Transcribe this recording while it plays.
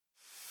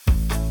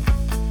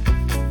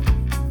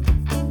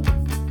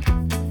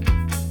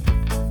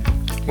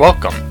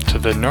Welcome to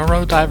the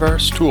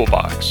Neurodiverse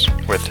Toolbox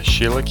with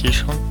Sheila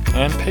Keeshlin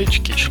and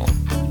Paige Keeshlin.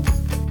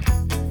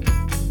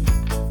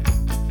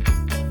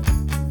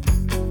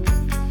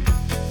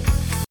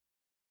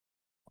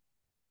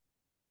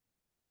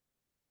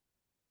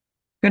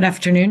 Good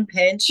afternoon,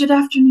 Paige. Good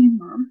afternoon,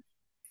 Mom.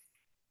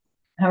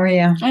 How are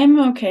you? I'm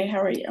okay. How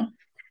are you?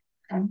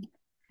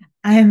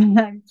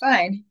 I'm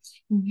fine.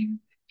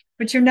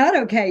 But you're not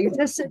okay. You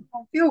just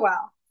don't feel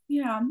well.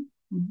 Yeah,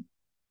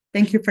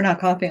 Thank you for not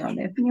coughing on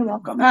me. you're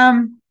welcome.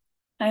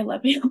 I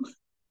love you.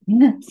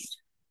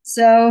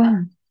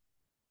 So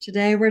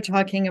today we're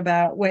talking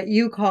about what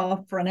you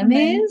call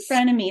frenemies.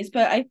 Frenemies,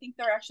 but I think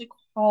they're actually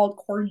called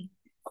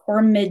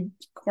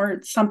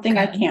something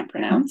I can't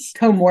pronounce.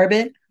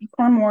 Comorbid.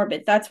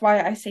 Comorbid. That's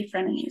why I say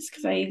frenemies,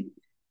 because I,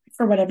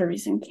 for whatever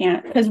reason,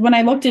 can't. Because when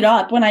I looked it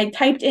up, when I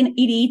typed in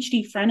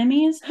ADHD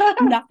frenemies,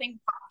 nothing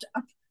popped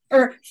up.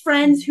 Or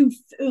friends who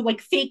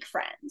like fake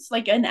friends,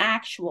 like an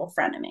actual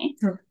frenemy.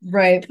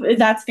 Right.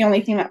 That's the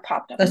only thing that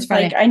popped up. That's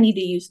funny. Like I need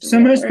to use the So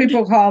most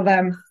people call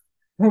them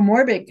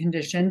comorbid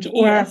conditions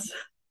or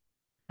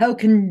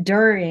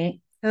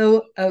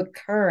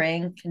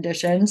co-occurring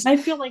conditions. I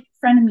feel like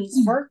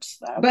frenemies works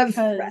though. But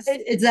because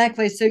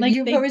exactly. So like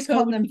you've always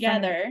called them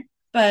together,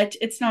 but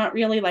it's not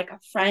really like a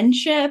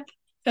friendship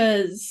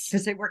because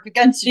they work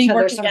against each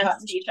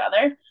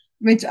other,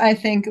 which I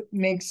think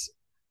makes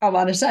a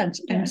lot of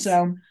sense. Yes. And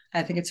so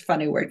I think it's a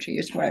funny word to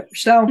use for it.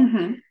 So,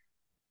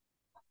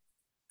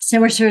 so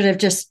we're sort of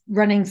just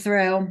running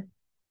through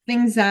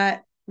things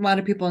that a lot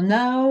of people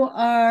know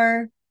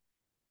are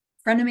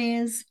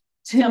frenemies.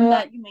 Some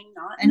that you may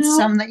not and know.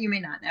 Some that you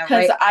may not know.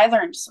 Because I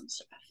learned some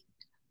stuff.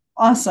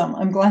 Awesome.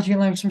 I'm glad you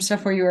learned some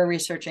stuff while you were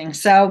researching.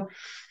 So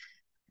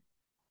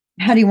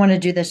how do you want to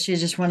do this? You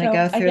just want to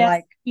go through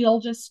we'll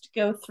just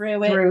go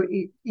through it.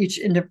 Through each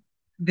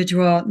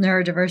individual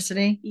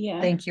neurodiversity?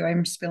 Yeah. Thank you.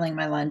 I'm spilling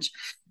my lunch.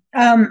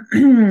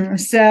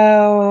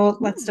 So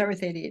let's start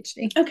with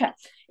ADHD. Okay.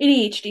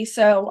 ADHD.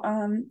 So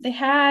they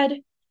had,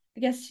 I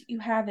guess you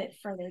have it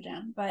further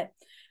down, but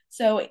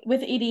so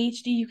with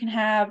ADHD you can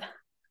have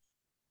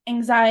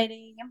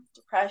anxiety,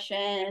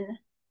 depression,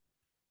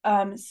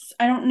 I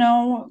don't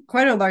know,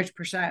 quite a large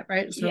percent,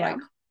 right? So like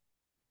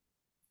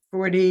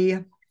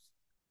 47%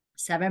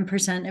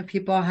 of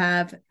people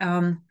have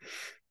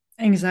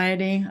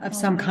anxiety of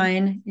some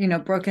kind,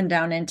 broken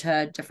down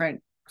into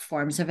different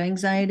forms of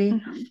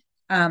anxiety.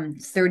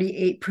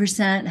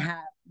 38%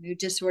 have mood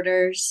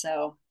disorders.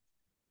 So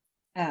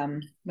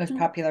most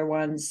popular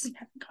ones, we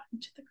haven't gotten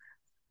to the graph.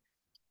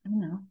 I don't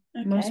know.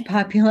 Okay. Most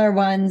popular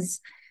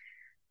ones,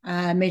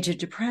 major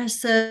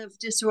depressive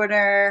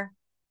disorder,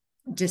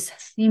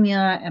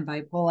 dysthymia, and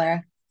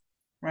bipolar,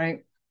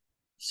 right?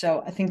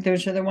 So I think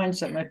those are the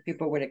ones that most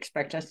people would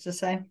expect us to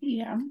say.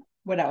 Yeah.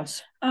 What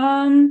else?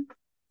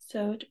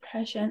 So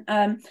depression,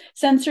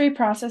 sensory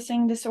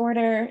processing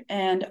disorder,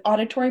 and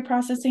auditory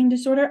processing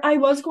disorder. I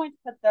was going to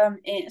put them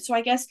in, so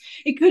I guess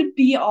it could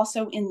be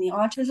also in the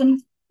autism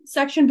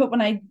section. But when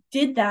I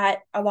did that,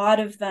 a lot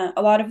of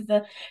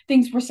the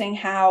things were saying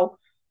how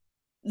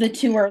the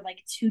two are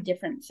like two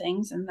different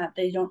things, and that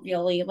they don't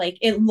really like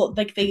it.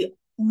 They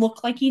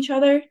look like each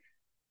other.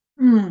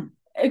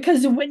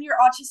 Because when you're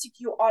autistic,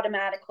 you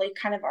automatically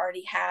kind of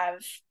already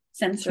have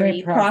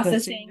sensory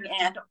processing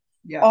and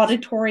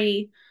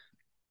auditory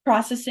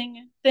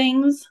processing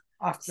things.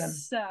 Often.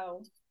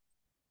 So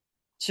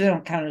they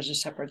don't count as a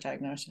separate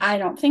diagnosis. I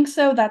don't think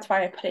so. That's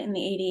why I put it in the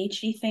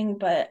ADHD thing.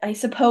 But I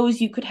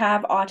suppose you could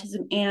have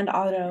autism and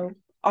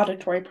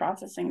auditory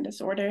processing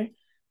disorder.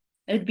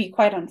 It would be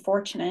quite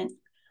unfortunate,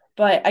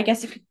 but I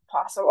guess it could be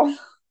possible.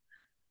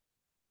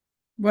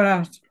 What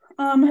else?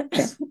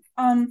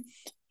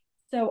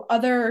 So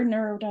other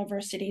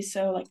neurodiversity,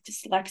 so like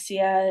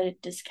dyslexia,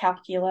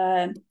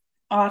 dyscalculia,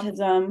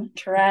 autism,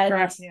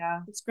 Tourette's,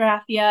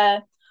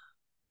 dysgraphia,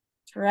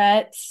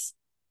 Tourette's.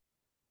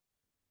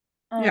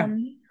 Yeah.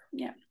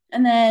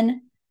 And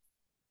then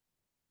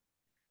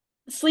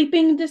sleep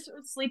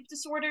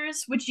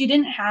disorders, which you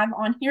didn't have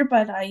on here,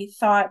 but I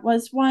thought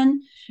was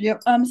one.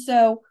 Yep.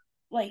 So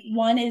like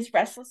one is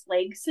restless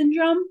leg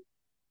syndrome.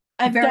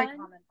 Very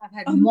common. I've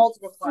had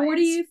multiple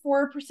clients.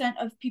 44%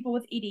 of people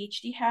with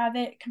ADHD have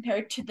it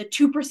compared to the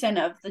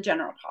 2% of the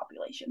general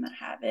population that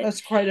have it.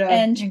 That's quite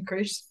an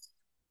increase.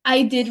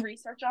 I did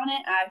research on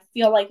it. I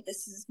feel like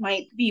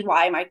might be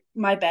why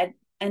my bed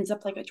ends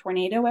up like a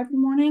tornado every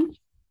morning.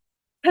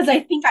 Because I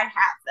think I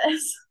have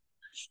this.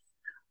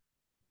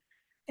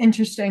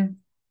 Interesting.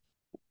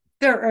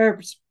 They're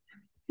herbs.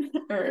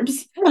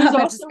 Herbs. We'll have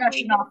a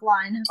discussion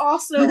offline.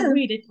 Also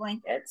weighted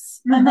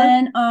blankets. And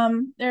then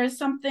there's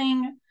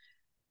something...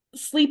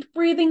 sleep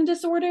breathing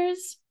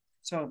disorders.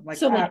 So like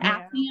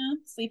apnea,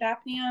 sleep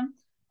apnea.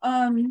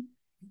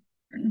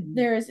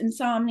 There's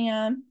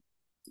insomnia,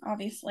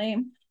 obviously.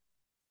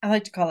 I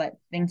like to call it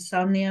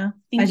insomnia.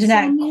 I did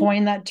not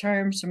coin that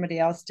term. Somebody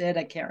else did.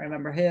 I can't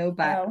remember who,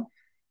 but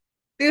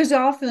because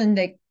often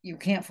you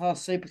can't fall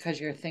asleep because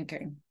you're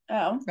thinking.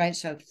 Oh. Right.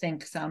 So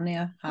think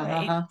insomnia.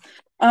 Right.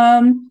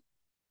 And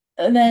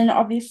then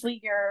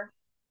obviously your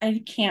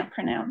I can't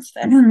pronounce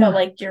this, but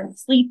like your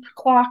sleep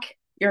clock,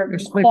 your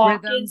sleep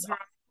clock rhythms. is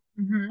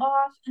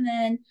off, and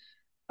then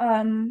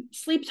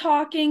sleep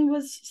talking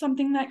was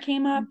something that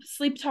came up.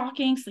 Sleep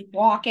talking,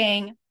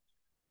 sleepwalking,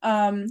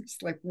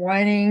 sleep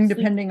whining,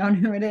 depending on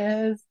who it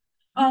is.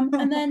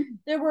 And then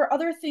there were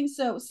other things.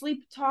 So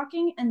sleep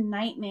talking and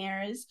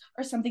nightmares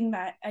are something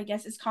that I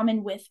guess is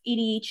common with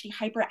ADHD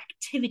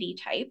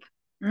hyperactivity type.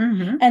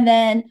 And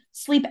then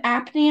sleep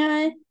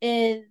apnea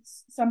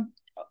is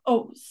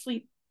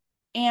sleep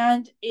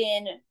and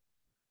in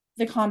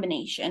the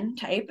combination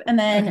type. And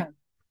then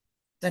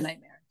the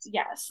nightmares.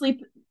 Yeah,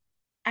 sleep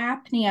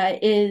apnea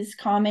is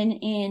common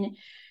in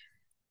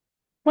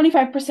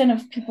 25%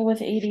 of people with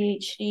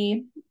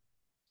ADHD.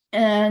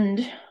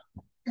 And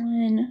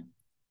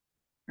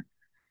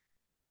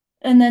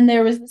then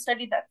there was a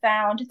study that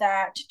found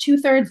that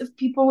 2/3 of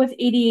people with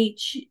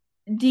ADHD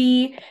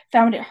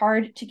found it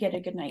hard to get a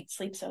good night's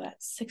sleep. So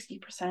that's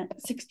 60%,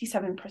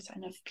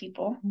 67% of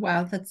people.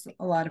 Wow, that's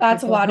a lot of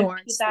that's people a lot who of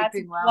aren't that's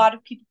sleeping well. A lot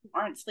of people who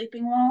aren't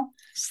sleeping well.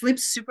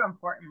 Sleep's super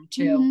important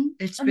too.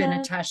 It's been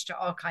attached to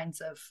all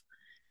kinds of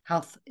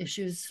health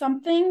issues.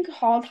 Something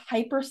called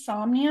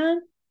hypersomnia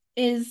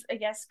is, I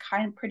guess,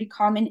 kind of pretty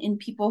common in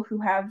people who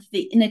have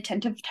the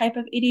inattentive type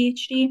of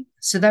ADHD.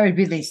 So that would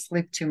be they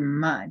sleep too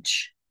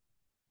much.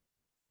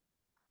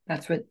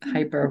 That's what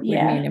hyper would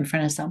mean in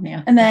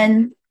front-of-somnia. And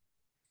then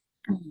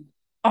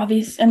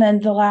and then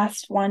the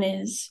last one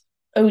is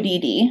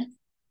ODD.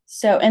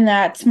 So, and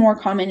that's more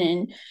common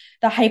in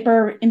the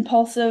hyper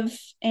impulsive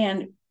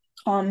and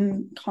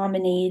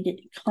combination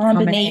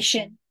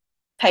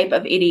type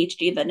of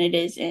ADHD than it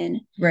is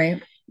in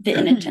the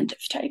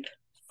inattentive type.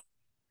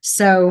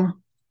 So,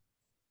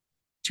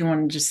 do you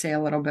want to just say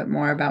a little bit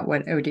more about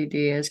what ODD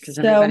is? Because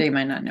everybody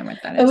might not know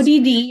what that is.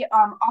 ODD,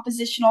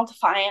 oppositional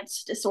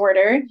defiance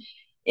disorder,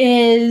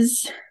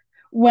 is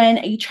when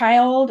a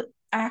child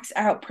acts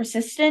out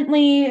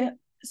persistently,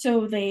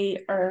 so they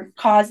are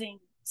causing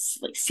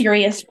like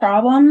serious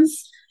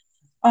problems,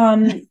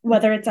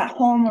 whether it's at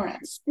home or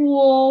at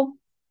school,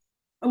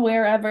 or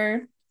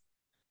wherever.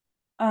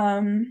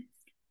 So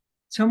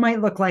it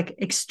might look like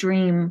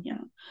extreme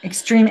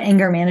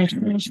anger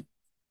management.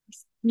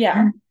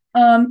 Yeah.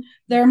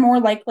 They're more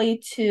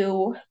likely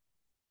to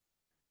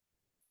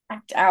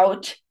act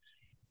out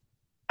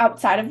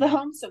outside of the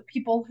home. So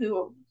people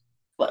who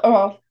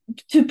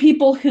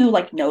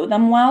like know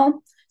them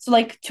well. So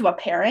like to a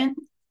parent.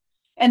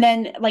 And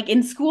then like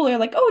in school, you're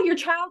like, oh, your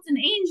child's an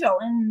angel.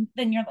 And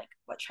then you're like,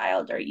 what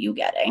child are you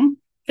getting?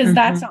 Because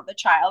that's not the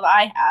child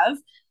I have.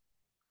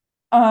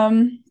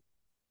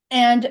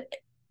 And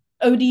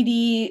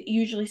ODD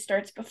usually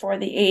starts before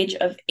the age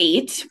of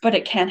 8, but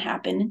it can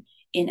happen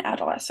in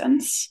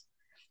adolescence.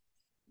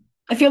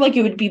 I feel like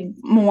it would be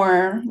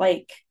more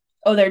like,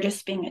 oh, they're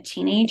just being a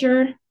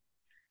teenager.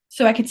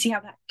 So I could see how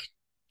that could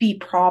be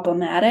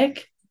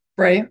problematic.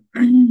 Right.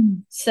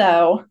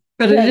 So.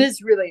 But it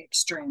is really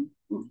extreme.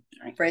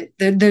 Right.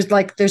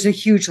 There's a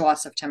huge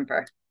loss of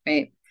temper.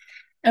 Right.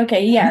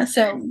 Okay. Yeah.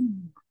 So,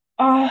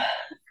 and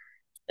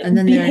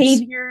then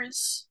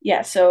behaviors.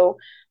 Yeah. So,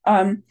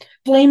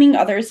 blaming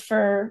other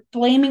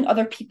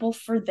people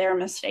for their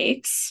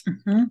mistakes.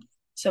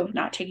 So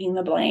not taking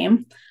the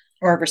blame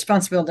or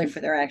responsibility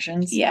for their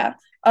actions. Yeah.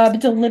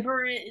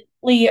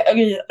 Deliberately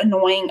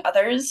annoying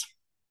others.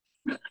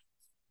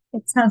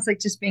 It sounds like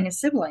just being a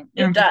sibling.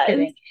 It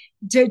does.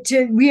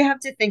 We have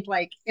to think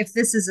like if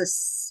this is a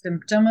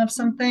symptom of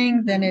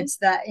something, then it's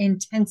that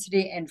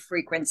intensity and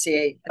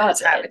frequency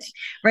that's happening,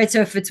 right?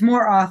 So if it's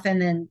more often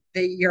than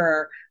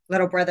your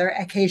little brother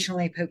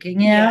occasionally poking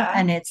you,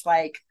 and it's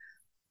like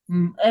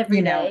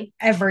every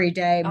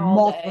day,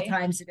 multiple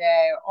times a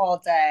day,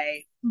 all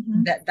day,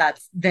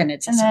 then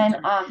it's a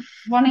symptom. Then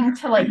wanting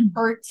to like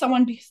hurt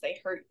someone because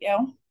they hurt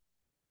you.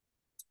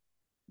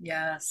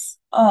 Yes.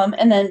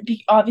 And then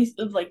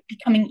obviously like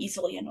becoming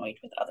easily annoyed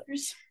with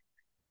others.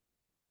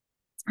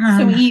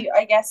 So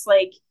I guess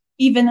like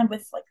even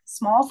with like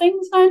small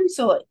things then.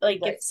 So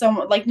like if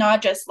someone like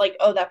not just like,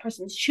 oh, that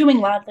person's chewing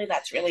loudly,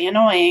 that's really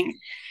annoying.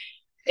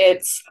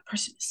 It's a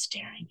person is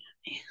staring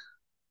at me.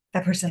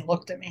 That person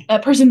looked at me.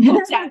 That person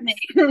looked at me.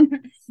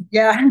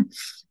 Yeah.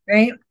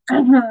 Right.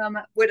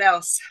 What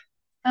else?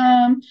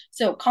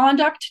 So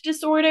conduct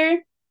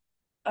disorder.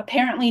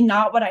 Apparently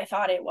not what I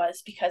thought it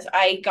was because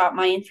I got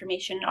my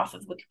information off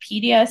of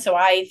Wikipedia, so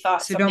I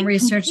thought something don't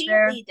research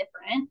completely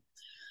different.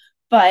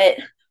 But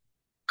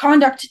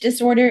conduct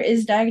disorder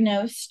is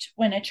diagnosed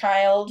when a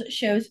child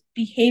shows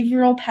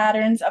behavioral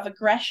patterns of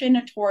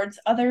aggression towards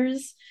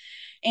others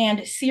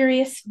and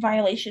serious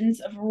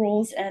violations of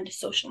rules and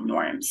social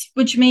norms,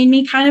 which made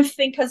me kind of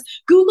think, because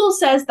Google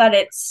says that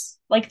it's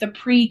like the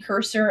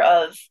precursor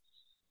of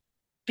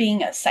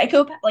being a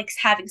psychopath, like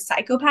having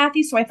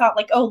psychopathy. So I thought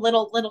like, oh,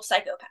 little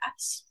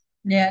psychopaths.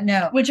 Yeah,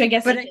 no. Which I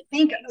guess. But I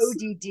think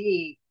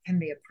ODD can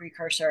be a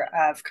precursor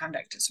of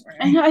conduct disorder.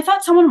 I know. I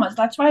thought someone was.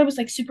 That's why I was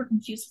like super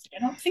confused. I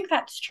don't think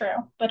that's true.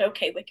 But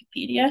okay,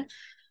 Wikipedia.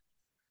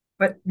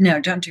 But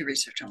no, don't do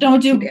research on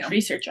Wikipedia. Do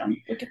research on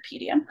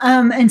Wikipedia.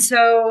 And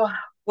so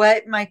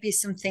what might be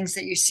some things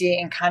that you see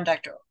in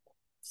conduct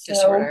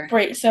disorder?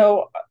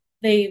 So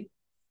they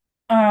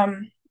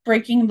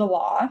breaking the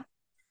law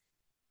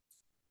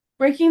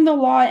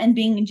and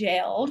being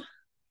jailed.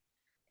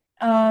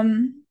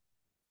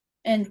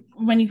 And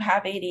when you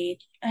have ADHD,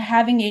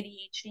 having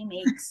ADHD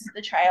makes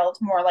the child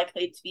more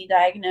likely to be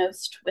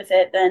diagnosed with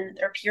it than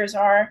their peers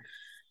are,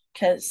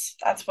 because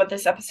that's what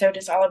this episode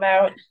is all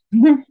about.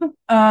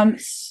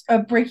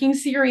 Breaking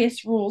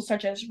serious rules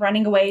such as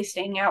running away,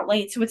 staying out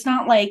late. So it's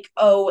not like,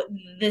 oh,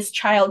 this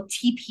child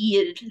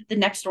TP'd the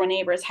next door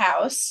neighbor's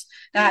house.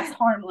 That's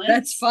harmless.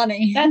 That's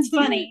funny.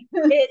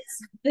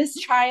 It's this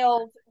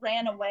child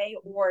ran away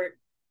or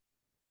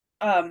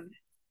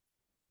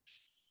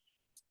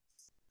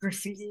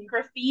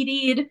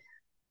graffitied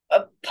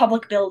a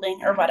public building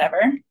or whatever,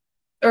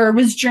 or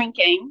was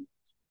drinking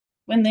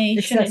when they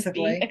shouldn't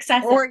be,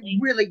 excessively, or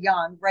really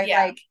young, right?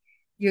 Yeah. Like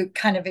you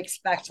kind of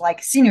expect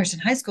like seniors in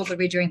high school to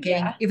be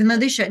drinking, even though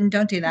they shouldn't.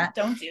 Don't do that.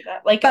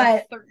 Like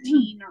a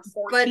 13 or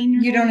 14 but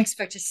you don't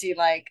expect to see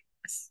like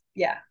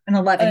an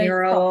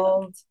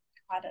 11-year-old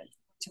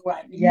to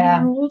what?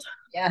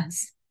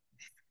 Yes.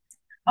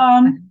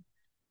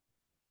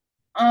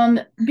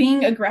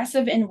 Being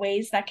aggressive in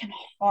ways that can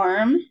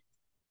harm.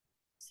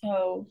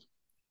 So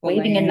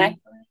waving a knife,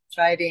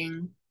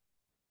 fighting,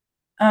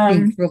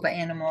 being cruel to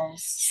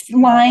animals,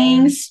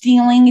 lying,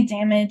 stealing,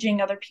 damaging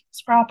other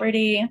people's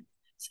property.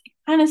 So it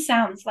kind of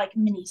sounds like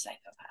mini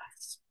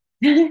psychopaths.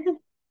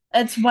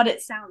 That's what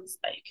it sounds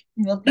like.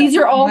 Well, these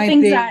are all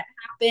things that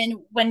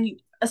happen when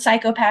a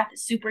psychopath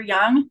is super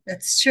young.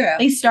 That's true.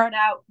 They start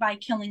out by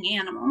killing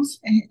animals.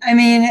 I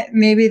mean,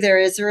 maybe there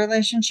is a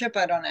relationship.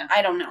 I don't know.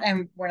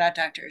 And we're not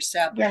doctors,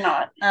 so we're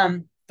not.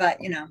 But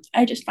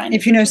I just find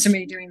if you know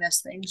somebody doing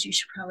those things, you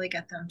should probably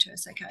get them to a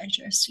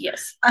psychiatrist.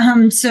 Yes.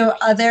 So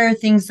other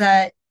things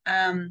that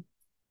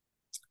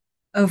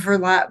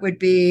overlap would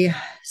be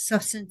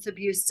substance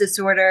abuse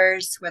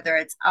disorders, whether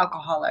it's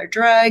alcohol or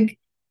drug.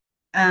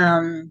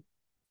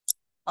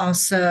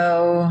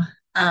 Also,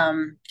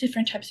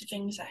 different types of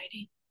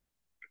anxiety.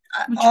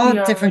 All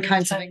different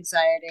kinds of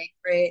anxiety,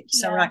 right?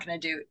 So I'm not going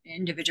to do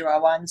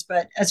individual ones,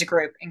 but as a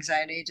group,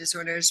 anxiety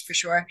disorders for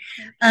sure.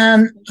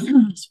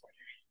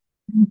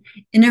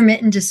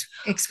 Intermittent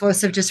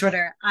explosive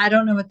disorder. I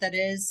don't know what that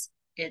is.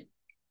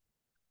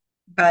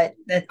 But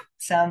that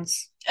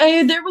sounds.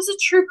 There was a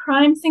true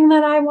crime thing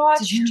that I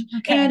watched,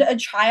 and a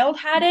child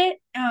had it.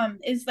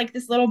 Is like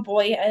this little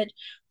boy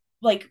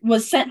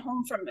was sent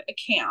home from a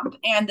camp,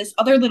 and this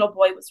other little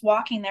boy was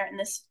walking there, and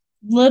this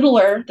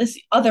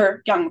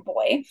other young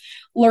boy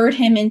lured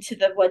him into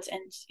the woods,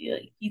 and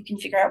you can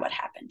figure out what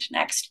happened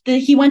next.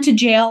 He went to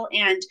jail,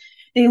 and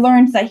they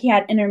learned that he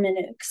had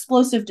intermittent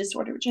explosive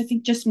disorder, which I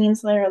think just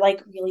means they're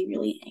like really,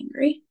 really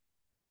angry.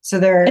 So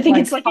I think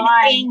it's like an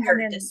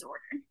anger disorder.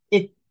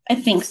 I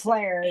think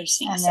flares,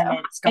 and then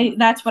it's gone.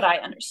 That's what I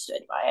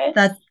understood by it.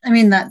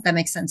 That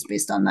makes sense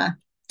based on the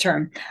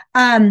term.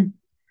 I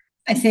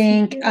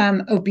think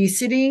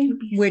obesity,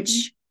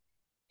 which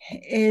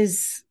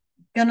is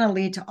gonna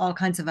lead to all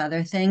kinds of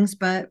other things,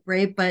 but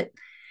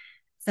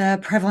the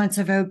prevalence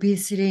of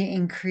obesity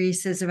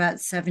increases about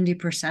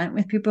 70%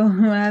 with people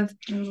who have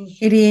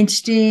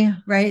ADHD,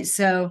 right?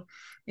 So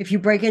if you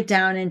break it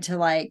down into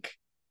like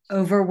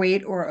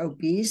overweight or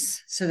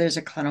obese, so there's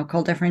a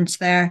clinical difference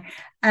there,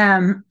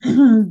 then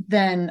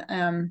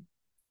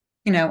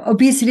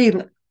obesity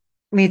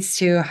leads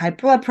to high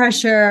blood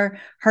pressure,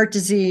 heart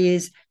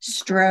disease,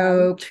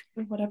 stroke,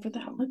 whatever the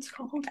hell it's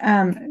called.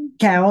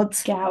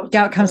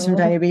 Gout comes from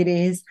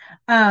diabetes.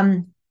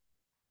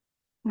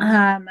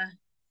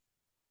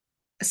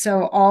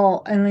 So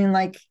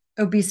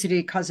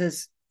obesity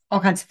causes all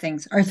kinds of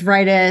things,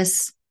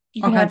 arthritis,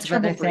 all kinds of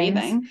other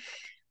things.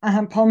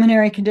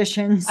 Pulmonary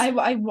conditions.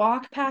 I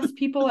walk past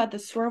people at the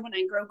store when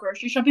I go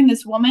grocery shopping.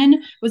 This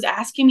woman was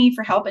asking me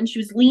for help, and she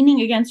was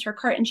leaning against her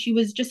cart, and she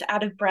was just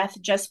out of breath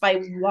just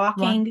by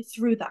walking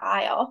through the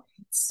aisle.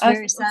 It's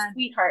very sad.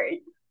 Sweetheart.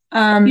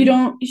 You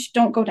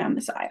don't go down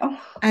this aisle.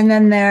 And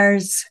then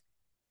there's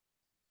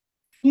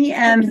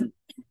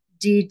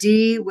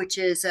PMDD, which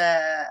is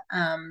a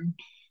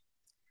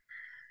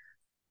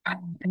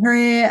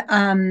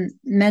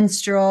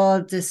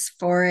menstrual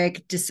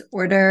dysphoric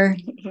disorder.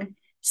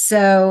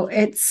 So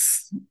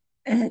it's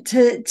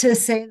to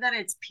say that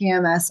it's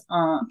PMS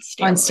on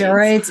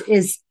steroids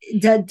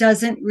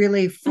doesn't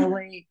really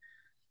fully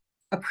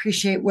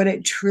appreciate what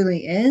it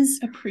truly is.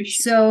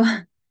 So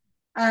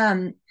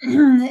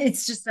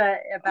it's just a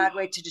bad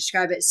way to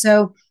describe it.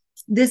 So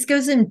this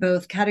goes in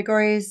both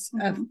categories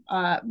of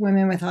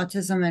women with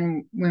autism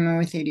and women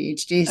with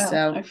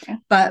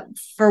ADHD. But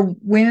for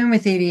women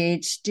with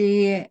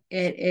ADHD,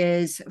 it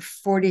is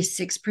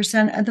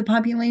 46% of the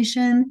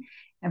population.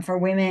 And for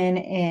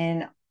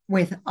women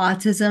with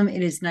autism,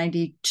 it is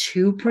 92%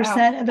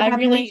 of the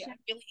population. I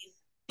really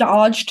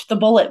dodged the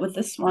bullet with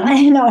this one.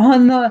 I know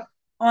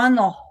on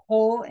the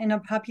whole in a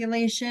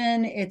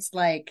population, it's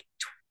like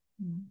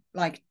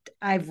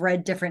I've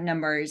read different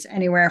numbers,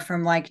 anywhere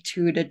from like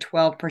 2 to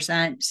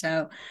 12%.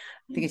 So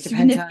I think it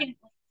depends on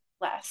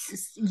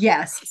less.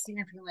 Yes,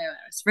 significantly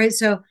less, right?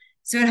 So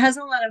it has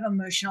a lot of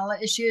emotional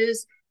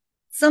issues,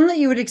 some that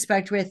you would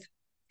expect with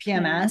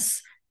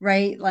PMS,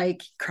 right?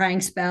 Like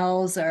crying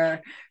spells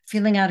or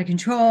feeling out of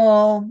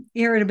control,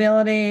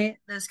 irritability,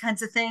 those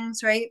kinds of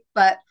things, right?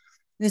 But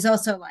there's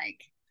also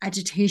like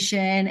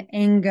agitation,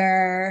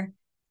 anger,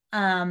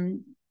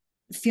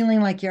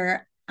 feeling like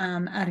you're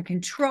out of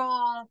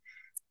control,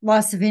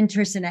 loss of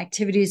interest in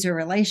activities or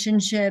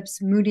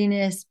relationships,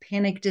 moodiness,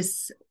 panic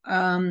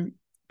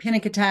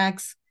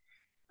attacks,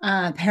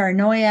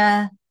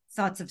 paranoia,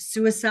 thoughts of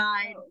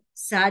suicide,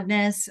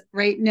 sadness,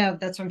 right? No,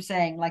 that's what I'm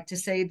saying. Like to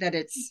say that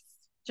it's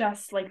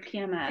just like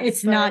PMS.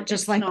 It's not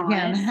just like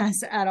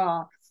PMS at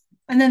all.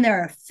 And then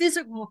there are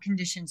physical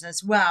conditions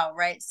as well,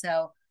 right?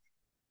 So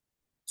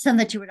some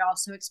that you would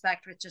also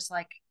expect with just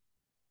like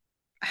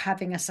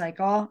having a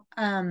cycle,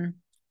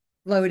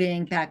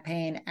 bloating, back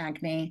pain,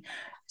 acne,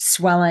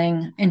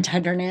 swelling, and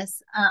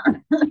tenderness,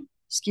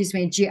 excuse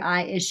me,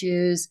 GI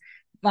issues,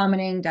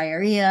 vomiting,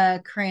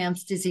 diarrhea,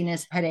 cramps,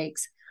 dizziness,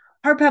 headaches,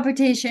 heart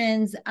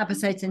palpitations,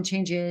 appetites and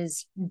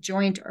changes,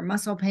 joint or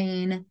muscle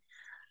pain,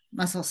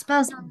 muscle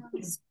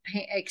spasms,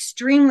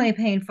 extremely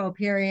painful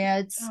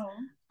periods,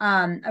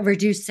 a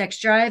reduced sex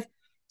drive.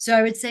 So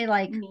I would say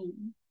like,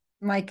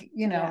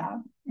 you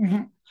know,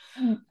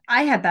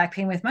 I have back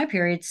pain with my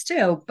periods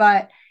too,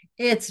 but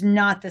it's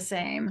not the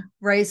same,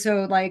 right?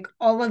 So like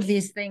all of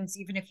these things,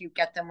 even if you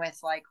get them with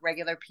like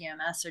regular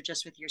PMS or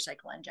just with your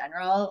cycle in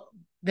general,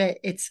 that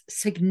it's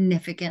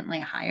significantly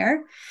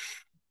higher.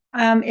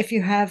 If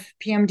you have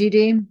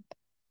PMDD,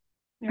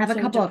 I have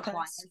a couple of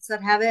clients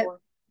that have it.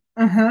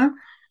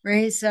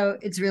 Right. So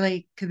it's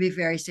really could be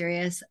very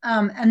serious.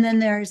 And then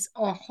there's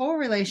a whole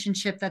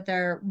relationship that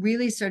they're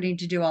really starting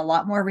to do a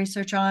lot more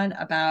research on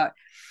about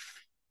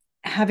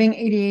having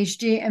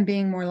ADHD and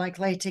being more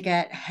likely to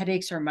get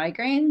headaches or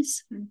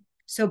migraines.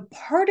 So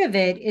part of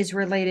it is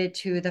related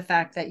to the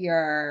fact that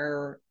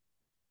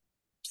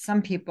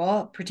some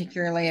people,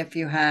 particularly if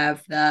you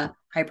have the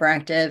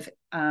hyperactive,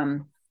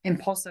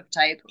 impulsive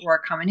type or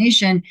a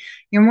combination,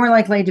 you're more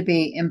likely to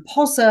be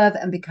impulsive.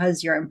 And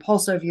because you're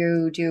impulsive,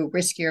 you do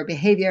riskier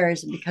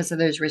behaviors. And because of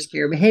those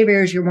riskier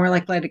behaviors, you're more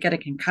likely to get a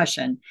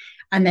concussion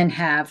and then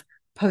have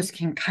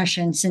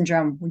post-concussion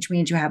syndrome, which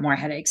means you have more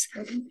headaches.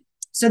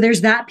 So there's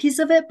that piece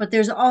of it, but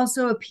there's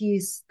also a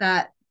piece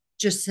that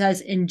just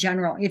says in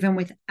general, even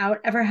without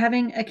ever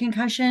having a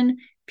concussion,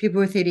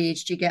 people with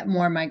ADHD get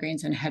more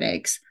migraines and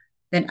headaches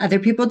than other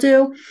people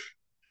do.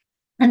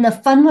 And the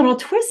fun little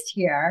twist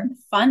here,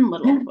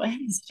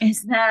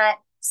 is that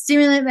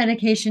stimulant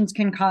medications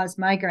can cause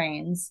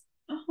migraines,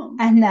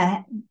 and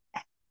that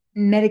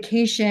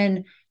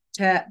medication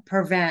to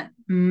prevent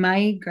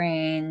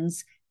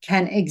migraines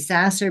can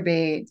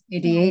exacerbate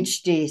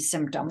ADHD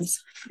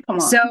symptoms.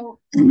 So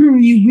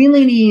you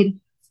really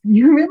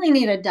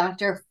need a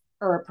doctor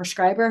or a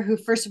prescriber who,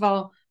 first of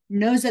all,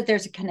 knows that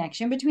there's a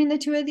connection between the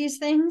two of these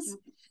things.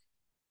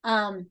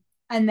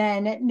 And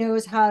then it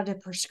knows how to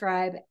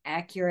prescribe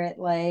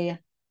accurately,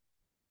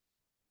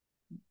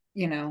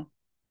 you know,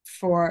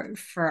 for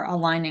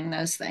aligning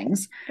those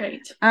things.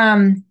 Great.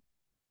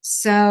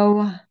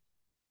 So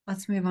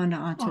let's move on to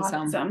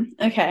autism.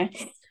 Okay.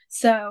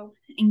 So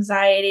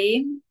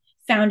anxiety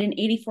found in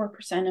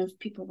 84% of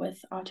people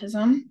with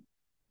autism.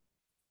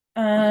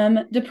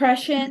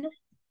 Depression,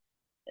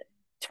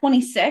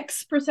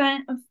 26%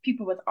 of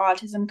people with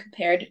autism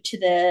compared to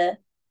the,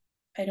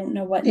 I don't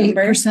know what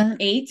number. 8%.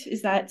 8.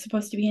 Is that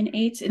supposed to be an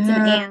 8? It's an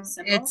and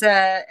symbol. It's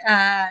an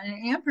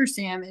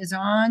ampersand is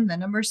on the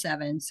number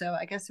 7. So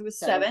I guess it was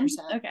 7%.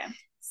 Okay.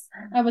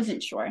 I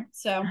wasn't sure.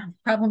 So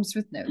problems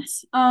with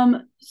notes.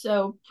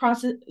 So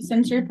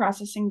sensory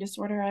processing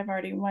disorder. I've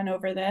already went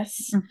over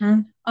this.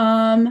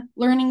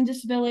 Learning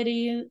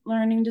disability,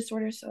 learning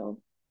disorder. So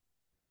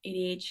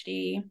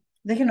ADHD.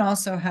 They can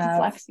also have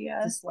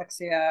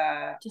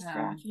dyslexia,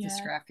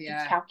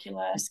 dysgraphia,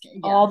 calculus,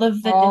 all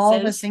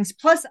those things,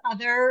 plus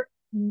other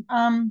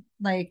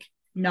like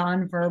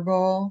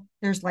nonverbal.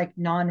 There's like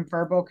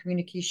nonverbal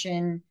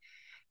communication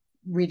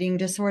reading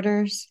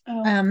disorders.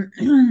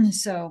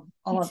 So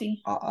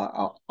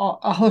a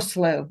whole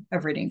slew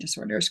of reading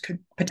disorders could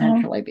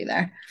potentially be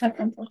there. That's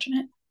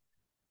unfortunate.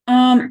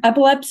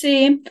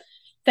 Epilepsy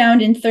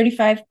found in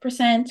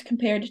 35%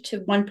 compared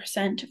to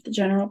 1% of the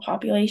general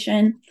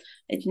population.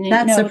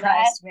 That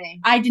surprised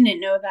me. I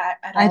didn't know that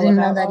at all. I didn't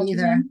know that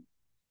either.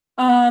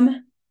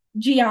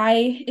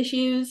 GI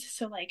issues,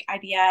 so like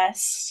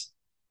IBS,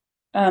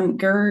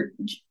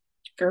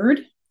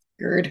 GERD.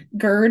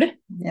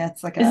 Yeah,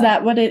 it's like is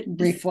that what it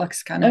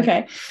reflux kind of.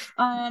 Okay.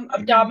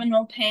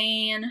 Abdominal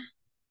pain,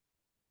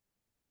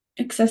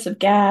 excessive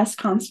gas,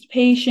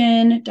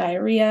 constipation,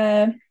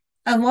 diarrhea.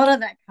 A lot of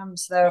that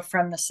comes though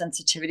from the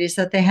sensitivities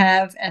that they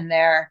have and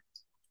their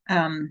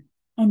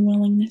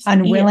unwillingness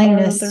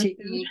to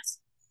eat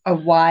a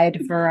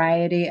wide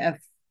variety of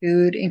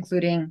food,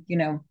 including, you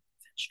know,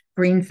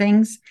 green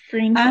things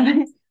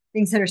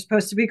that are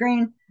supposed to be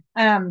green.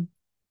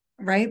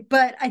 Right.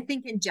 But I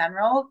think in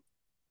general,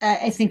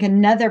 I think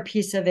another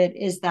piece of it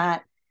is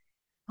that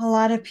a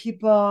lot of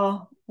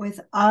people with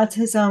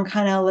autism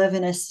kind of live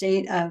in a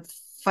state of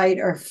fight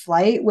or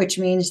flight, which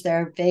means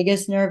their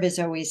vagus nerve is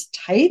always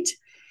tight.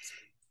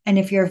 And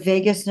if your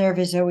vagus nerve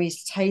is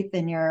always tight,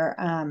 then you're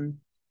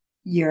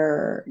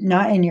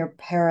not in your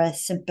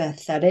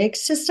parasympathetic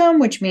system,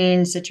 which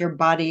means that your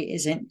body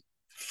isn't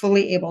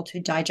fully able to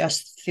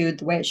digest food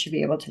the way it should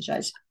be able to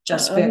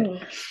digest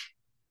food.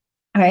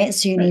 All right.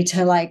 So you need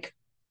to like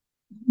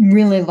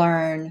really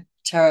learn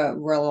to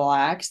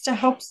relax to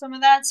help some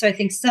of that. So I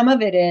think some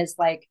of it is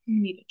like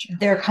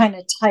they're kind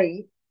of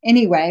tight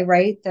anyway,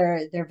 right?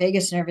 Their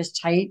vagus nerve is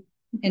tight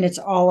and it's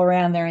all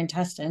around their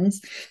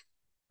intestines.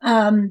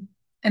 And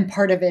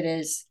part of it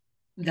is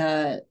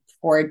the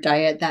poor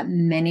diet that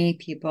many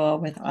people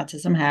with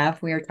autism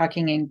have. We are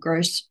talking in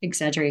gross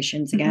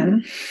exaggerations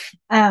again.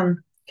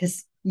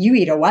 Because you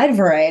eat a wide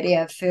variety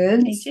of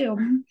foods. Me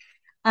too.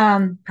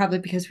 Probably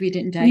because we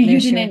didn't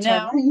diagnose you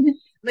until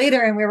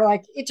later, and we were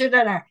like, eat your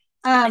dinner.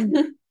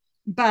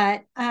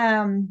 But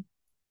I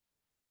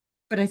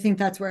think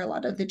that's where a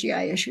lot of the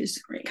GI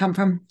issues come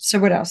from. So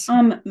what else?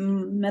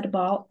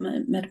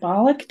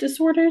 Metabolic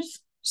disorders.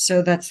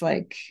 So that's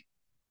like,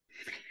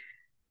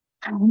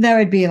 that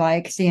would be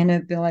like the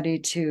inability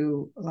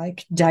to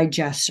like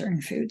digest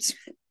certain foods.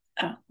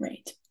 Oh,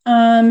 right.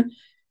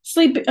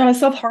 Sleep,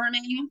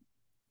 self-harming,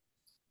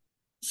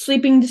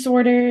 sleeping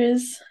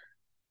disorders.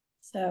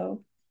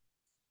 So,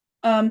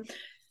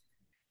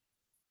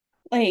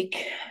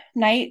 like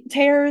night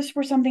terrors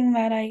were something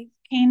that I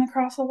came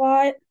across a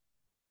lot.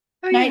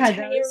 Night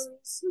terrors,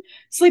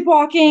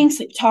 sleepwalking,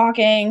 sleep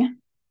talking,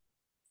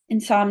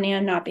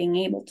 insomnia, not being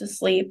able to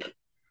sleep.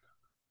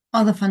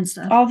 All the fun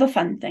stuff. All the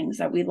fun things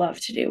that we love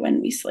to do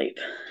when we sleep.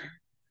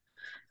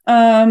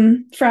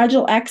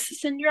 Fragile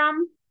X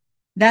syndrome.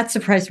 That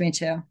surprised me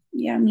too.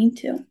 Yeah, me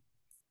too.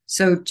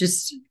 So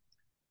just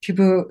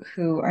people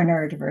who are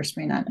neurodiverse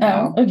may not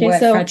know. Oh, okay.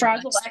 So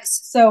Fragile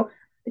X. So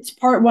it's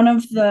part one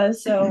of the,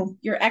 so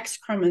your X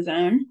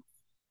chromosome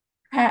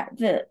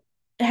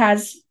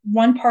has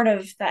one part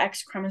of the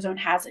X chromosome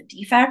has a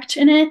defect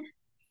in it,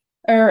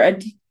 or a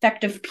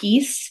defective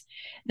piece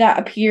that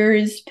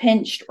appears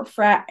pinched or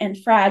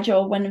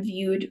fragile when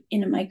viewed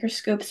in a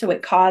microscope. So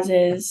it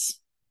causes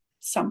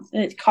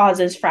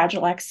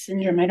Fragile X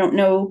syndrome. I don't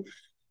know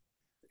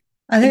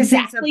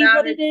exactly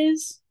what it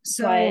is.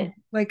 So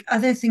like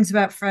other things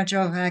about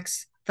Fragile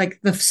X, like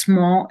the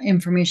small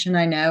information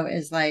I know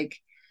is like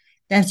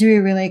they have to be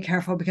really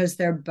careful because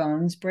their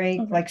bones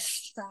break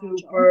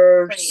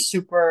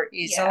super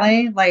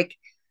easily. Yeah. Like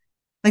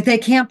they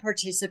can't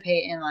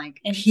participate in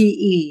like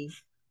PE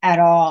at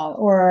all,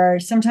 or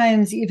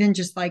sometimes even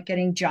just like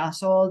getting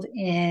jostled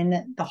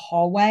in the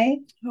hallway.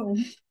 Oh.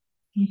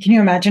 Can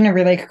you imagine a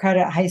really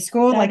crowded high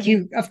school? Like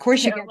of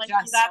course you get like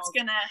jostled. That's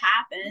gonna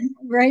happen,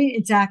 right?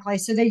 Exactly.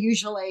 So they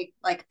usually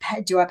like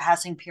do a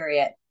passing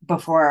period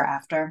before or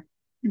after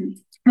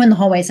when the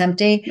hallway's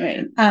empty.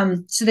 Right.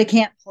 So they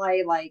can't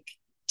play like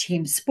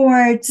team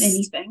sports,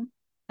 anything.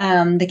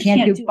 They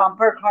can't do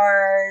bumper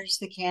cars.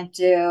 They can't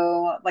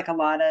do like a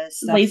lot of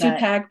stuff. Laser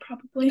tag,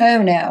 probably.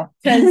 Oh no,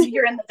 because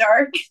you're in the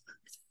dark,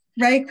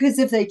 right? Because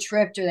if they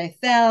tripped or they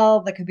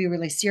fell, that could be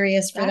really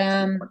serious for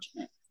them.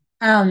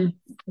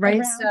 Right.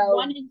 Around so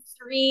 1 in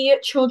 3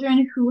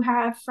 children who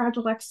have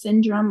Fragile X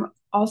syndrome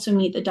also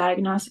meet the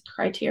diagnostic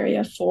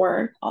criteria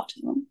for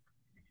autism.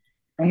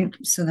 Right.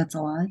 So that's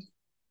a lot.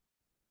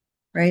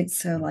 Right.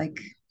 So like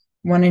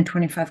 1 in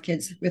 25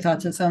 kids with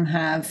autism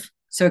have.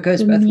 So it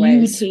goes both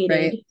ways,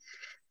 right?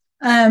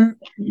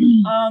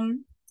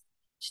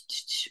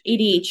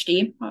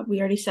 ADHD, we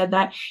already said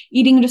that.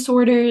 Eating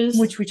disorders,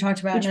 which we talked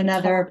about in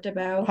another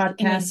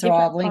podcast, so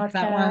I'll link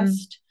that one.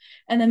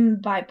 And then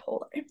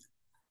bipolar.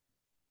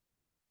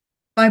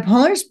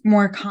 Bipolar is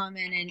more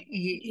common in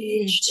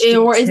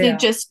ADHD, or is it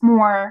just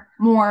more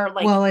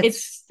like? Well,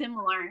 it's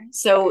similar,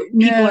 so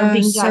people are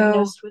being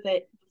diagnosed with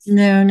it.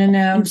 No.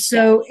 Instead.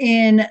 So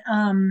in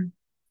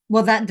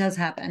well, that does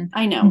happen.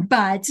 I know.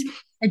 But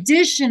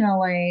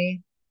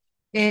additionally,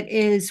 it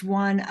is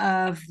one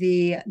of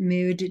the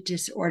mood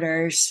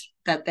disorders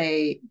that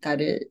it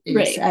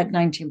is at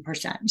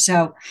 19%.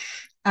 So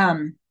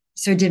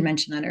so I did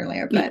mention that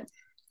earlier, but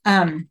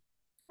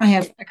I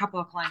have a couple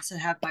of clients that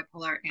have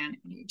bipolar and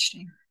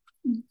ADHD.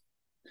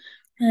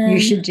 You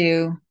should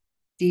do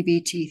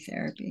DBT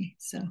therapy.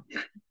 So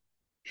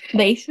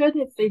they should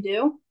if they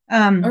do.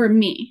 Or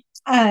me.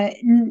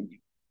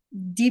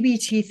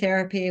 DBT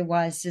therapy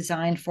was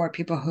designed for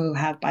people who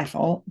have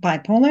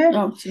bipolar.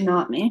 Oh, so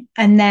not me.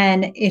 And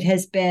then it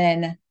has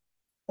been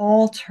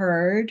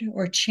altered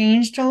or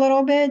changed a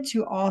little bit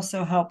to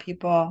also help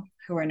people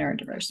who are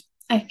neurodiverse.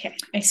 Okay.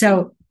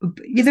 So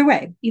either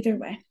way,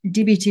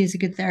 DBT is a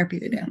good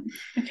therapy to do.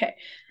 Okay.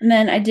 And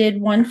then I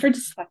did one for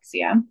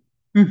dyslexia.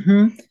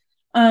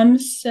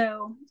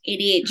 So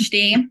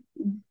ADHD,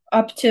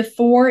 up to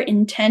 4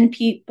 in 10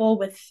 people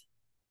with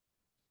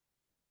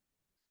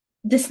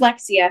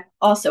dyslexia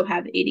also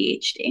have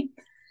ADHD.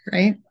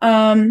 Right.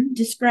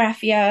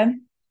 Dysgraphia,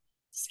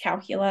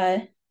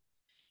 dyscalculia,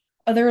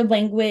 other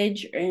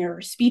language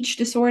or speech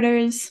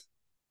disorders.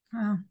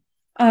 Wow.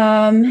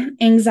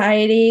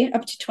 Anxiety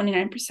up to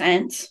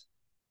 29%.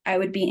 I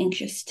would be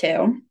anxious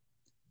too.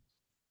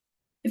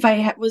 If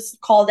I was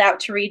called out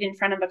to read in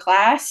front of a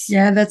class.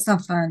 Yeah, that's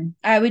not fun.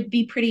 I would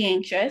be pretty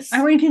anxious.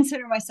 I wouldn't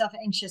consider myself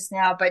anxious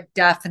now, but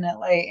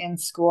definitely in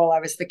school, I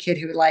was the kid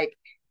who like,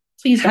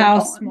 please don't how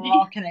call on me.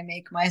 small can I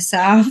make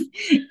myself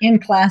in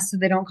class so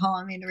they don't call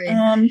on me to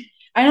read?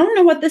 I don't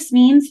know what this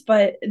means,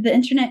 but the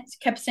internet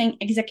kept saying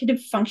executive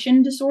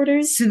function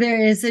disorders. So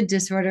there is a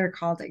disorder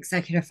called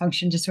executive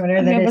function disorder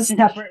that is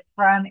separate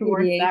from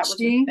ADHD. That was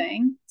a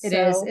thing. It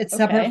is. It's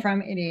separate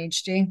from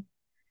ADHD.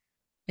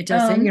 It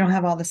doesn't. You don't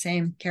have all the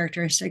same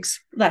characteristics.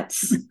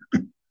 That's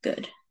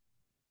good.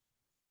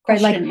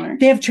 Right, like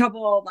they have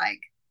trouble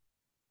like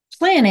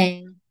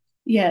planning.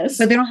 Yes.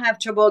 But they don't have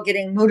trouble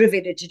getting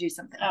motivated to do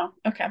something. Oh,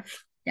 okay.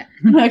 Yeah.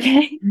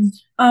 Okay.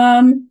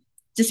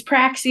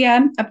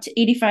 Dyspraxia, up to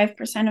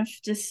 85% of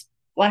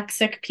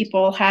dyslexic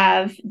people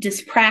have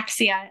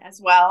dyspraxia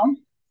as well.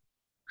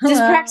 Hello.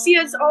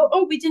 Dyspraxia is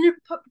we didn't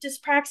put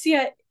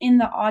dyspraxia in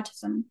the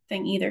autism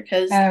thing either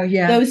because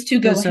those two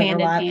go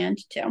hand in hand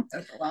too.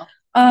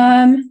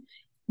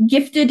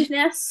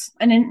 Giftedness,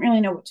 I didn't really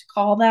know what to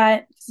call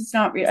that because it's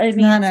not real. I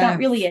mean, it's not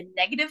really a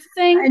negative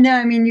thing. I know.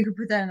 I mean, you could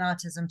put that in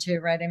autism too,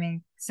 right? I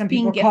mean, some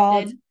people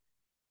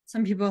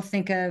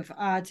think of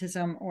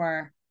autism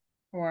or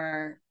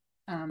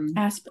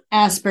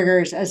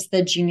Asperger's as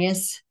the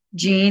genius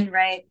gene,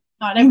 right?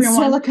 Not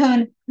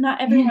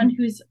everyone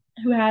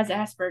who has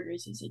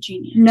Asperger's is a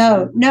genius.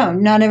 No,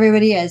 not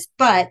everybody is.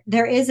 But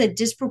there is a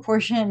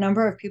disproportionate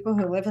number of people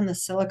who live in the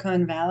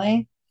Silicon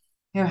Valley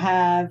who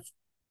have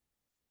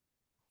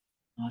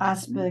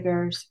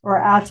Asperger's or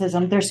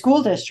autism. Their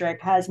school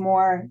district has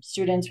more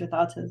students with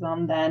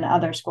autism than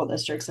other school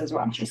districts as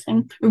well.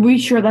 Interesting. Are we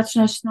sure that's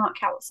just not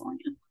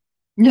California?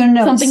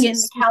 No. Something in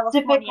the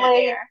California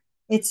air.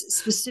 It's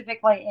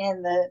specifically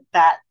in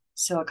that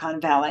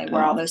Silicon Valley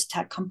where all those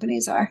tech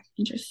companies are.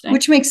 Interesting.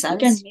 Which makes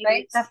sense,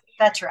 right?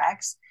 That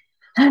tracks.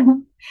 I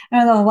know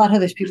a lot of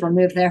those people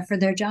move there for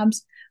their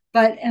jobs.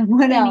 But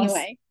what else?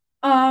 Anyway,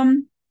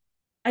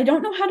 I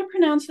don't know how to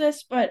pronounce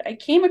this, but I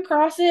came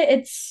across it.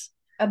 It's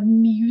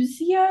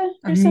amusia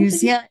or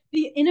something.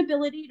 The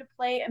inability to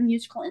play a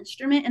musical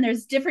instrument, and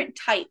there's different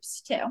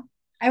types too.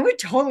 I would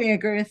totally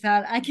agree with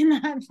that. I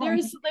cannot.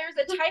 There's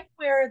a type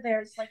where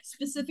there's like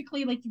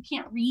specifically like you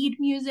can't read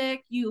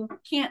music, you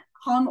can't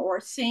hum or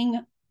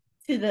sing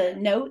to the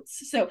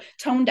notes. So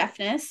tone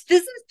deafness.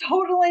 This is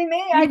totally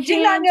me. I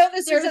did not know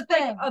this was a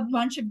thing. Like a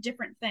bunch of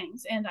different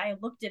things, and I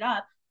looked it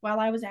up while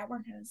I was at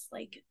work. I was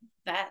like,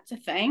 "That's a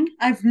thing."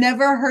 I've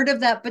never heard of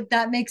that, but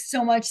that makes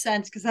so much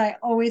sense because I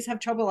always have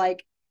trouble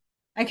like.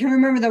 I can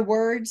remember the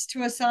words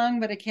to a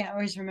song, but I can't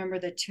always remember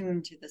the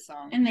tune to the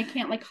song. And they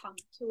can't like hum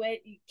to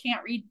it. You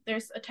can't read.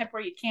 There's a type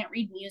where you can't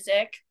read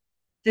music.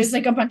 There's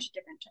like a bunch of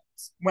different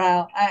types.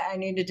 Wow. I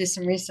need to do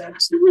some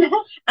research.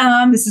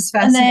 This is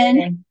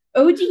fascinating. And then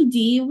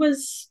ODD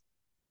was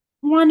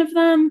one of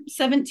them,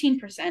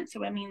 17%.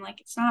 So, I mean, like,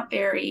 it's not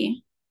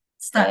very.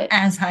 It's not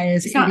as high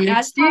as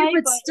ADHD,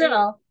 but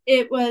still.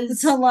 It was.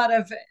 It's a lot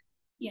of it.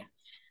 Yeah.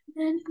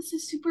 And then this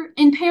is super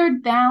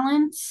impaired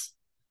balance.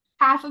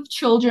 Half of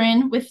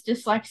children with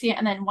dyslexia,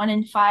 and then 1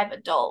 in 5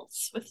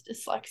 adults with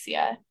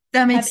dyslexia.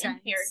 That makes sense.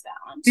 Impaired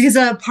balance. Because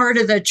a part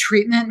of the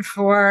treatment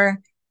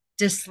for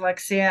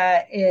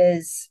dyslexia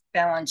is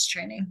balance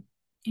training.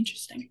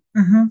 Interesting.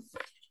 Mm-hmm.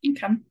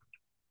 Okay.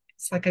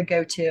 It's like a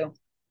go-to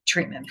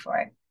treatment for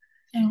it.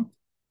 Yeah.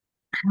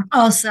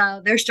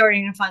 Also, they're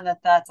starting to find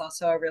that that's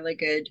also a really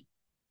good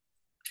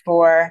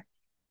for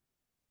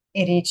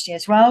ADHD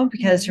as well.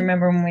 Because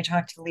remember when we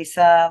talked to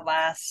Lisa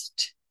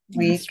last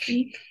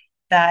week?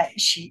 That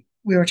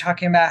we were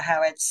talking about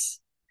how it's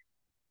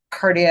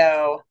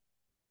cardio,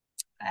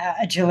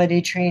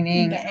 agility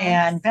training,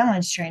 and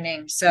balance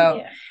training.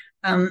 So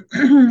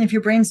if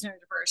your brain's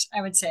neurodiverse,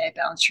 I would say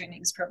balance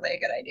training is probably a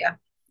good idea.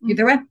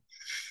 Either way.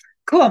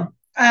 Cool.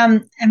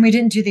 And we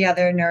didn't do the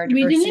other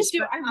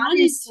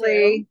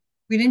neurodiversity.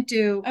 We didn't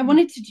do, I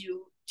wanted to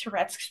do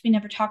Tourette's because we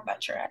never talk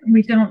about Tourette's.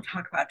 We don't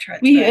talk about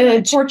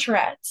Tourette's. Poor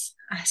Tourette's.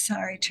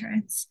 Sorry,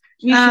 Tourette's.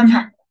 We should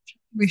talk.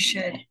 We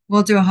should.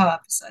 We'll do a whole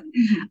episode.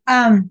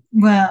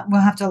 Well,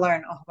 we'll have to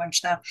learn a whole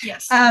bunch though.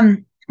 Yes.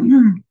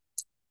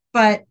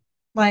 But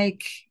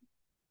like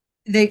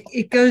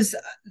it goes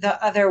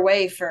the other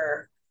way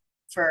for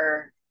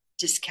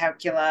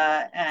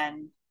dyscalculia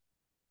and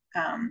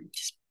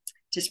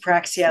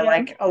dyspraxia. Yeah.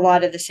 Like a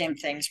lot of the same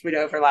things would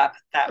overlap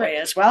that way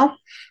as well.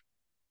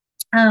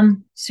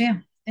 So yeah.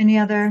 Any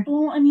other?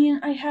 Well, I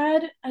mean, I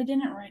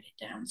didn't write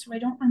it down, so I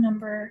don't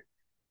remember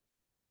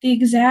the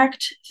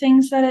exact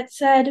things that it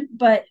said,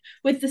 but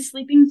with the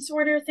sleeping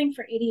disorder thing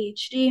for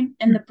ADHD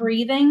and the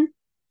breathing,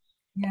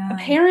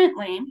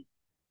 apparently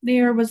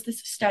there was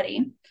this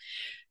study,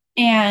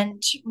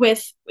 and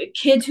with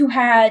kids who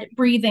had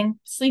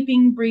sleep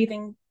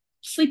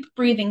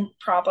breathing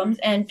problems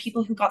and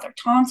people who got their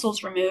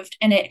tonsils removed,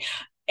 and it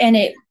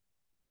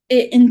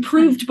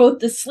improved both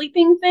the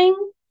sleeping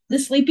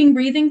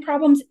breathing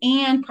problems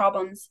and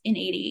problems in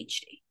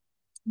ADHD.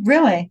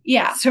 Really?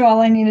 Yeah. So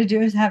all I need to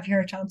do is have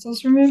your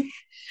tonsils removed?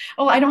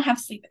 Oh, I don't have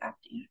sleep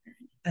apnea.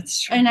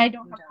 That's true. And I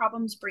don't have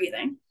problems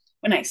breathing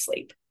when I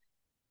sleep.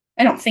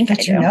 I don't think that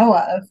I do. You know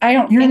of. I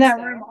don't You're think in that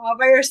so. room all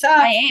by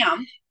yourself. I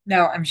am.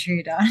 No, I'm sure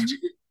you don't.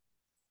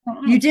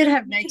 You did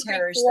have night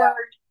terrors, though.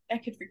 I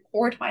could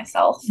record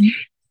myself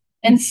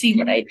and see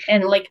what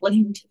like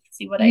listen to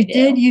see what I do. You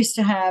did used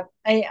to have,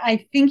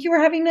 I think you were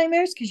having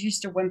nightmares because you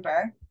used to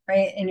whimper,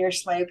 right, in your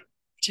sleep,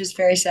 which is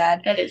very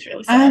sad. That is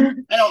really sad.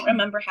 I don't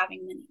remember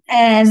having many.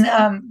 And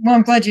well,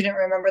 I'm glad you didn't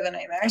remember the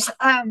nightmares.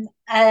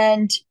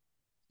 And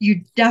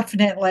you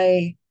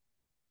definitely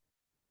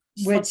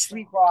would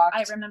sleepwalk.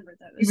 I remember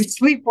those. You would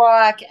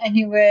sleepwalk and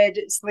you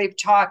would sleep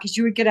talk because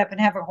you would get up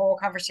and have a whole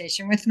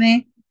conversation with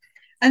me.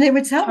 And they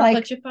would sound like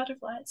legit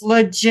butterflies.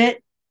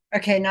 Legit.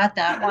 Okay, not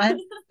that one.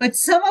 But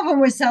some of them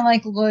would sound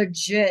like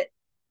legit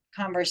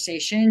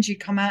conversations.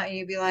 You'd come out and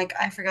you'd be like,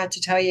 I forgot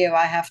to tell you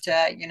I have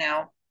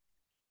to,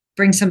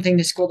 bring something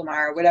to school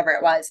tomorrow, whatever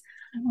it was.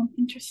 Oh,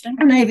 interesting.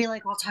 And I'd be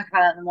like, we'll talk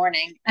about it in the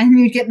morning. And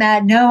you'd get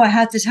mad. No, I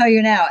have to tell you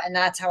now. And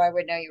that's how I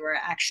would know you were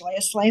actually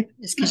asleep,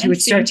 is because you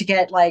would start to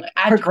get like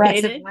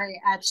progressively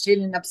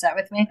agitated and upset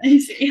with me. I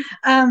see.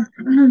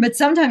 But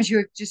sometimes you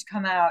would just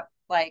come out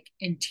like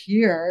in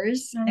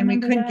tears and we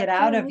couldn't get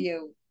out of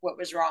you what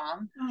was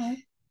wrong. Oh.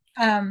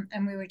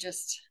 And we would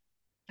just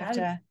have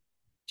to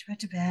go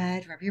to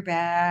bed, rub your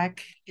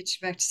back, get you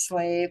back to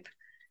sleep.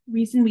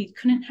 Reason we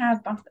couldn't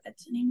have bunk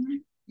beds anymore.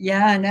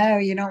 Yeah, no,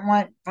 you don't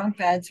want bunk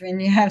beds when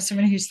you have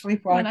somebody who's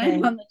sleepwalking. I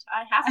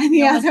have to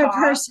be on the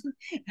top.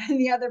 And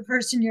the other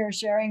person you're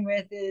sharing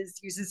with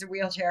uses a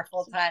wheelchair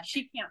full time.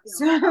 She can't be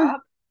on the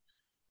top.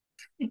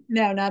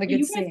 No, not a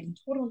good scene.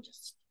 Total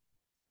just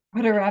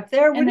put her up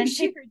there and then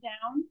take her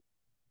down.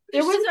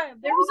 There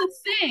was a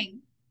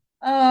thing.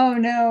 Oh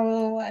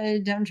no, I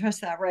don't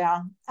trust that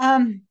rail.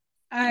 All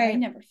right. I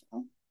never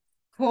fell.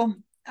 Cool.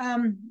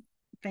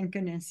 Thank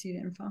goodness you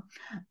didn't fall.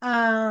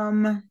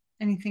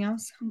 Anything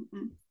else?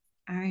 Mm-mm.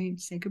 All right,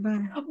 say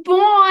goodbye.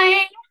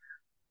 Bye.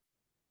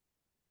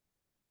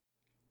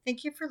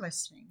 Thank you for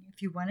listening.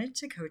 If you wanted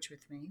to coach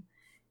with me,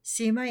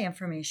 see my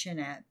information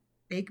at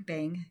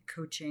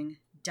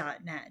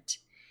bigbangcoaching.net.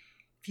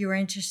 If you are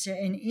interested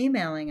in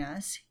emailing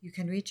us, you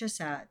can reach us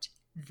at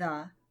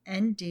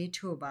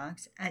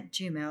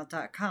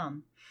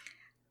thenDtoolbox@gmail.com.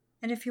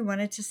 And if you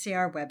wanted to see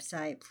our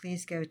website,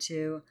 please go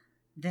to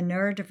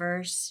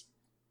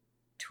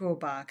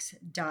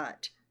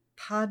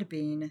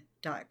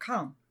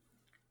theneurodiversetoolbox.podbean.com.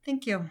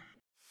 Thank you.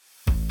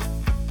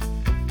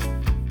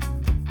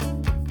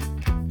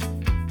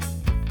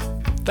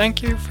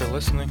 Thank you for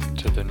listening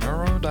to the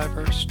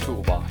Neurodiverse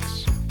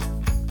Toolbox.